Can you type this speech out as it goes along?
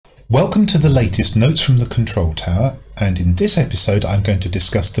Welcome to the latest notes from the control tower, and in this episode I'm going to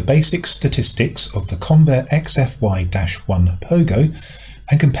discuss the basic statistics of the Convair XFY-1 Pogo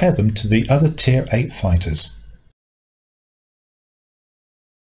and compare them to the other Tier 8 fighters.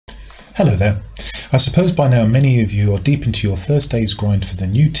 Hello there. I suppose by now many of you are deep into your first day's grind for the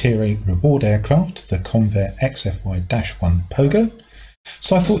new Tier 8 reward aircraft, the Convair XFY-1 Pogo,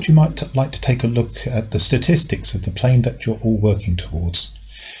 so I thought you might like to take a look at the statistics of the plane that you're all working towards.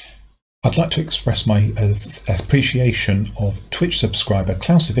 I'd like to express my appreciation of Twitch subscriber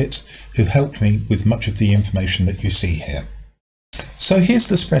Klausovitz, who helped me with much of the information that you see here. So here's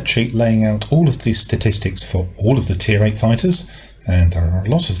the spreadsheet laying out all of the statistics for all of the Tier 8 fighters, and there are a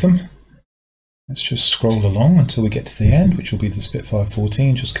lot of them. Let's just scroll along until we get to the end, which will be the Spitfire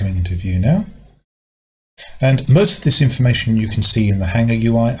 14 just coming into view now. And most of this information you can see in the Hangar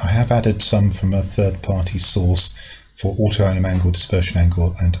UI. I have added some from a third-party source for auto aim angle, dispersion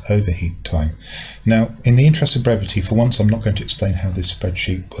angle and overheat time. Now, in the interest of brevity, for once I'm not going to explain how this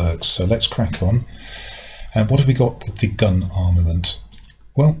spreadsheet works, so let's crack on. And what have we got with the gun armament?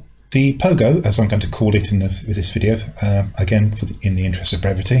 Well, the Pogo, as I'm going to call it in this video, again in the interest of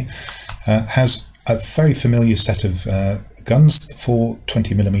brevity, has a very familiar set of guns, 4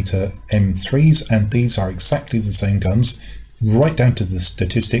 20mm M3s, and these are exactly the same guns, right down to the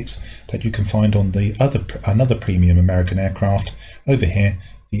statistics that you can find on the another premium American aircraft over here,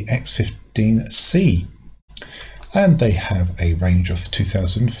 the X-15C. And they have a range of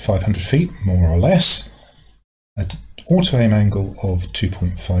 2,500 feet, more or less, an auto aim angle of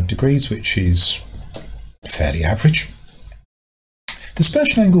 2.5 degrees, which is fairly average.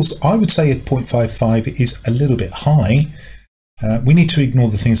 Dispersion angles, I would say at 0.55 is a little bit high. We need to ignore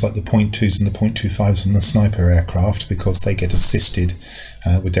the things like the 0.2s and the 0.25s and the sniper aircraft because they get assisted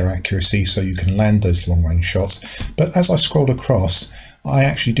with their accuracy, so you can land those long-range shots. But as I scroll across, I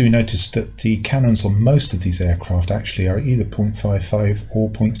actually do notice that the cannons on most of these aircraft actually are either 0.55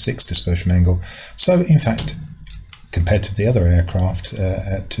 or 0.6 dispersion angle. So in fact, compared to the other aircraft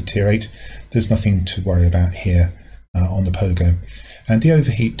to Tier 8, there's nothing to worry about here on the Pogo. And the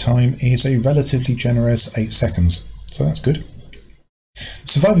overheat time is a relatively generous 8 seconds, so that's good.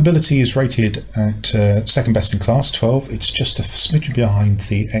 Survivability is rated at second best in class, 12. It's just a smidgen behind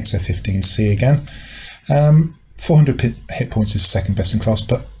the XF-15C again. 400 hit points is second best in class,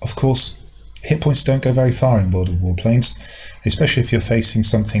 but of course hit points don't go very far in World of Warplanes, especially if you're facing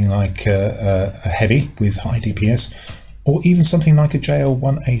something like a heavy with high DPS, or even something like a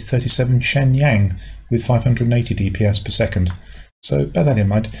JL-1A37 Shenyang with 580 DPS per second. So bear that in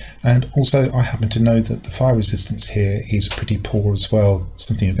mind. And also I happen to know that the fire resistance here is pretty poor as well,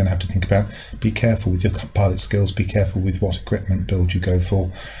 something you're going to have to think about. Be careful with your pilot skills, be careful with what equipment build you go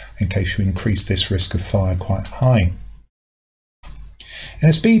for in case you increase this risk of fire quite high.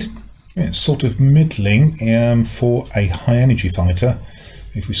 Airspeed, it's sort of middling for a high energy fighter.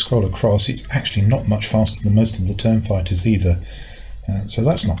 If we scroll across, it's actually not much faster than most of the turn fighters either, so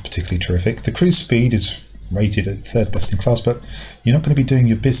that's not particularly terrific. The cruise speed is rated at third best in class, but you're not going to be doing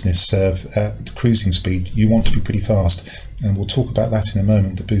your business at the cruising speed. You want to be pretty fast, and we'll talk about that in a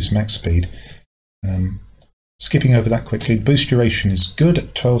moment, the boost max speed. Skipping over that quickly, the boost duration is good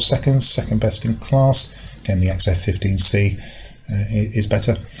at 12 seconds, second best in class. Again, the XF-15C is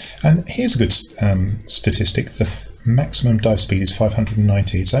better. And here's a good statistic. The maximum dive speed is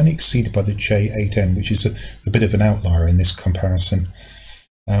 590. It's only exceeded by the J8M, which is a bit of an outlier in this comparison.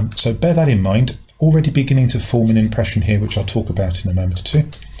 So bear that in mind. Already beginning to form an impression here, which I'll talk about in a moment or two.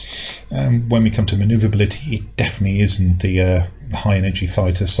 When we come to manoeuvrability, it definitely isn't the high energy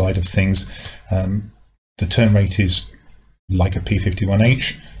fighter side of things. The turn rate is like a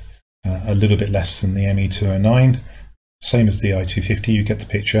P-51H, a little bit less than the ME-209, same as the I-250, you get the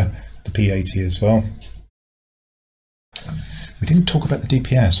picture, the P-80 as well. We didn't talk about the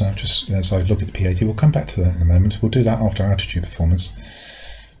DPS, just as I look at the P-80, we'll come back to that in a moment. We'll do that after altitude performance.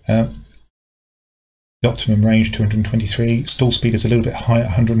 The optimum range 223, stall speed is a little bit high at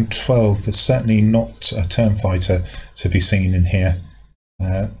 112. There's certainly not a turn fighter to be seen in here.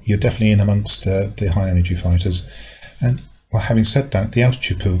 You're definitely in amongst the high energy fighters. And well, having said that, the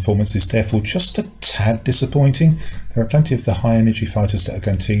altitude performance is therefore just a tad disappointing. There are plenty of the high energy fighters that are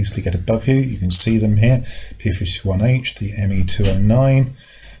going to easily get above you. You can see them here, P-51H, the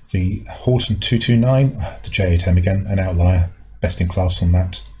ME-209, the Horton 229, the J8M again, an outlier, best in class on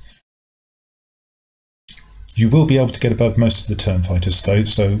that. You will be able to get above most of the turn fighters though,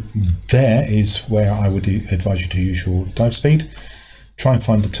 so there is where I would advise you to use your dive speed. Try and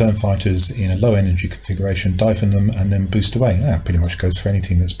find the turn fighters in a low energy configuration, dive in them and then boost away. That pretty much goes for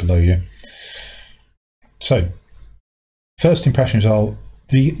anything that's below you. So, first impressions are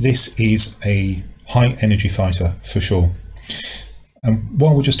This is a high energy fighter for sure.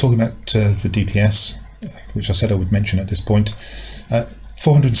 While we're just talking about the DPS, which I said I would mention at this point,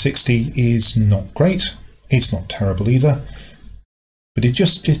 460 is not great. It's not terrible either, but it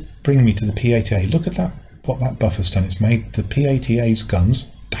just brings me to the P80A. Look at that, what that buff has done. It's made the P80A's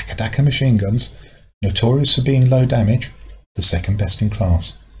guns, Daka machine guns, notorious for being low damage, the second best in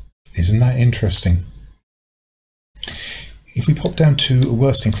class. Isn't that interesting? If we pop down to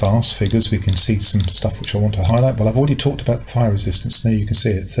worst in class figures, we can see some stuff which I want to highlight. Well, I've already talked about the fire resistance. There you can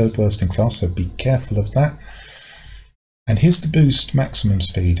see it, third worst in class, so be careful of that. And here's the boost maximum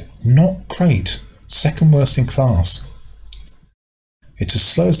speed. Not great. Second worst in class. It's as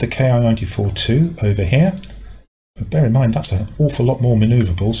slow as the KI-94-2 over here. But bear in mind, that's an awful lot more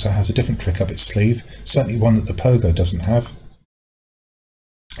manoeuvrable, so it has a different trick up its sleeve. Certainly one that the Pogo doesn't have.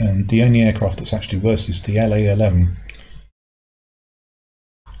 And the only aircraft that's actually worse is the LA-11.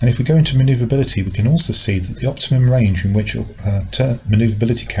 And if we go into manoeuvrability, we can also see that the optimum range in which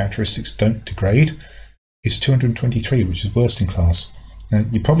manoeuvrability characteristics don't degrade is 223, which is worst in class. Now,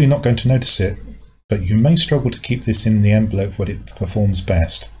 you're probably not going to notice it, but you may struggle to keep this in the envelope where it performs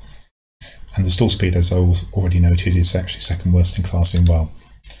best. And the stall speed, as I already noted, is actually second worst in class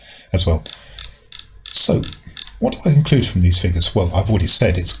as well. So, what do I conclude from these figures? Well, I've already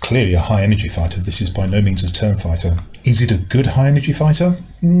said it's clearly a high energy fighter. This is by no means a turn fighter. Is it a good high energy fighter?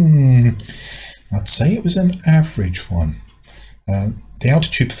 I'd say it was an average one. The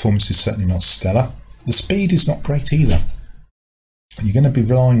altitude performance is certainly not stellar. The speed is not great either. You're going to be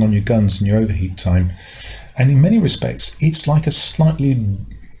relying on your guns and your overheat time. And in many respects, it's like a slightly,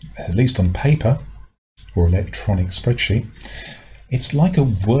 at least on paper, or electronic spreadsheet, it's like a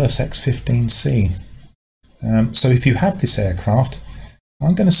worse X-15C. So if you have this aircraft,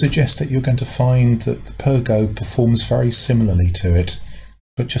 I'm going to suggest that you're going to find that the Pogo performs very similarly to it,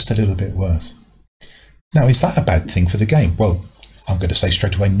 but just a little bit worse. Now, is that a bad thing for the game? Well, I'm going to say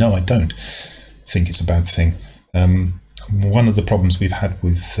straight away, no, I don't think it's a bad thing. One of the problems we've had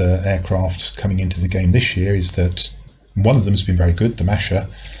with aircraft coming into the game this year is that one of them has been very good, the Masher,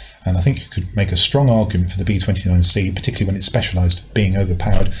 and I think you could make a strong argument for the B-29C, particularly when it's specialised, being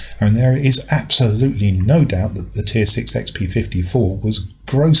overpowered, and there is absolutely no doubt that the Tier 6 XP-54 was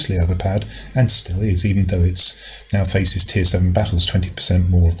grossly overpowered, and still is, even though it's now faces Tier 7 battles 20%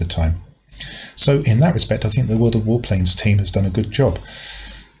 more of the time. So in that respect, I think the World of Warplanes team has done a good job.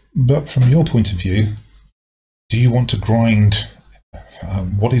 But from your point of view, do you want to grind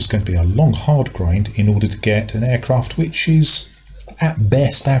what is going to be a long, hard grind in order to get an aircraft which is at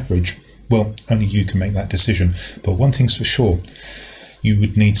best average? Well, only you can make that decision. But one thing's for sure, you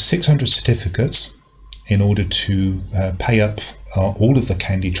would need 600 certificates in order to pay up all of the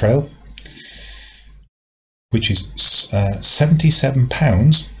Candy Trail, which is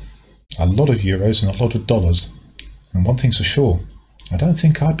 £77, a lot of euros and a lot of dollars. And one thing's for sure, I don't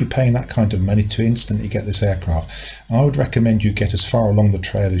think I'd be paying that kind of money to instantly get this aircraft. I would recommend you get as far along the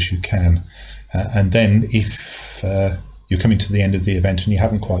trail as you can, and then if you're coming to the end of the event and you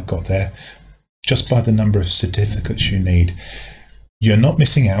haven't quite got there, just by the number of certificates you need, you're not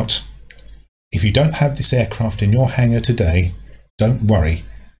missing out. If you don't have this aircraft in your hangar today, don't worry.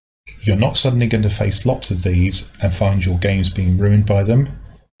 You're not suddenly going to face lots of these and find your games being ruined by them,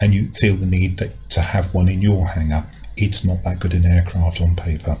 and you feel the need to have one in your hangar. It's not that good an aircraft on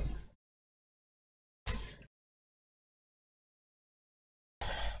paper.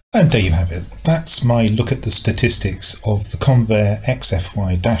 And there you have it. That's my look at the statistics of the Convair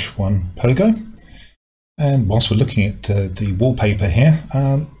XFY-1 Pogo. And whilst we're looking at the wallpaper here,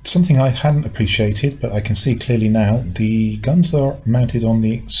 something I hadn't appreciated, but I can see clearly now, the guns are mounted on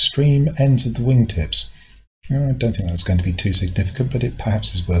the extreme ends of the wingtips. I don't think that's going to be too significant, but it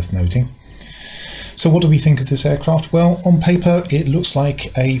perhaps is worth noting. So what do we think of this aircraft? Well, on paper, it looks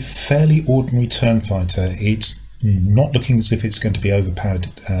like a fairly ordinary turn fighter. It's not looking as if it's going to be overpowered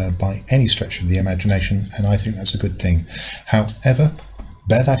by any stretch of the imagination, and I think that's a good thing. However,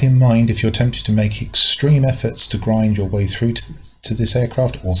 bear that in mind if you're tempted to make extreme efforts to grind your way through to this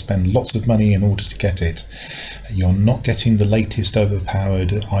aircraft or spend lots of money in order to get it. You're not getting the latest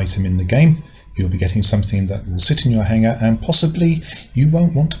overpowered item in the game. You'll be getting something that will sit in your hangar, and possibly you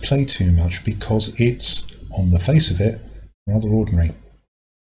won't want to play too much because it's, on the face of it, rather ordinary.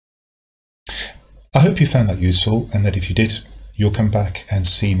 I hope you found that useful, and that if you did, you'll come back and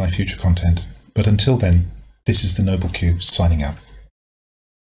see my future content. But until then, this is the Noble Q signing out.